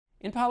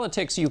In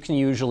politics, you can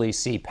usually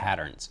see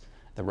patterns.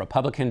 The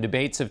Republican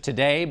debates of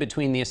today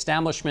between the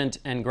establishment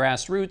and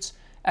grassroots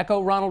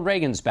echo Ronald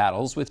Reagan's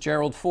battles with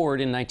Gerald Ford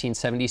in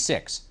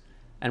 1976,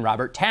 and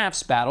Robert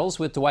Taft's battles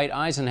with Dwight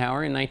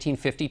Eisenhower in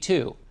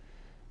 1952.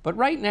 But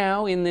right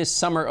now, in this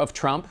summer of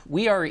Trump,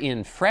 we are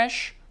in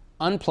fresh,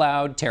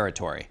 unplowed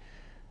territory.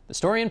 The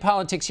story in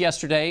politics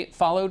yesterday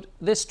followed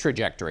this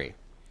trajectory.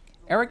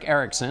 Eric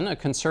Erickson, a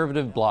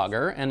conservative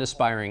blogger and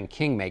aspiring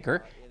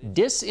kingmaker,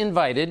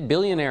 disinvited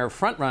billionaire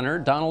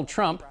frontrunner Donald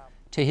Trump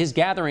to his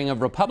gathering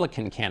of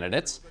Republican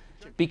candidates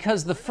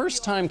because the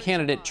first-time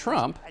candidate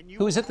Trump,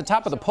 who was at the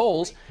top of the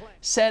polls,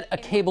 said a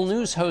cable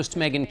news host,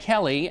 Megyn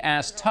Kelly,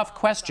 asked tough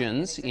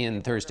questions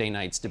in Thursday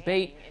night's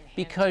debate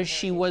because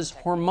she was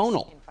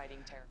hormonal.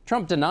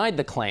 Trump denied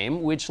the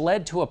claim, which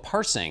led to a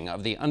parsing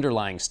of the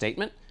underlying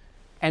statement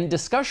and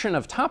discussion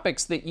of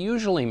topics that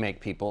usually make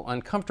people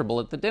uncomfortable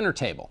at the dinner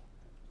table.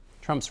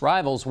 Trump's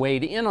rivals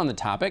weighed in on the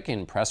topic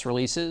in press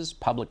releases,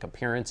 public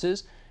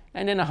appearances,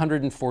 and in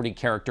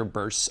 140-character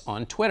bursts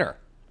on Twitter.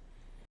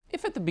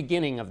 If at the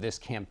beginning of this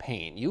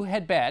campaign you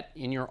had bet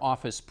in your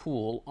office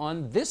pool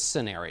on this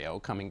scenario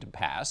coming to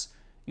pass,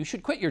 you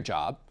should quit your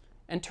job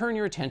and turn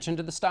your attention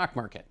to the stock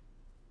market.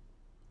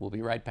 We'll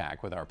be right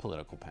back with our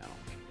political panel.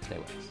 Stay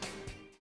with us.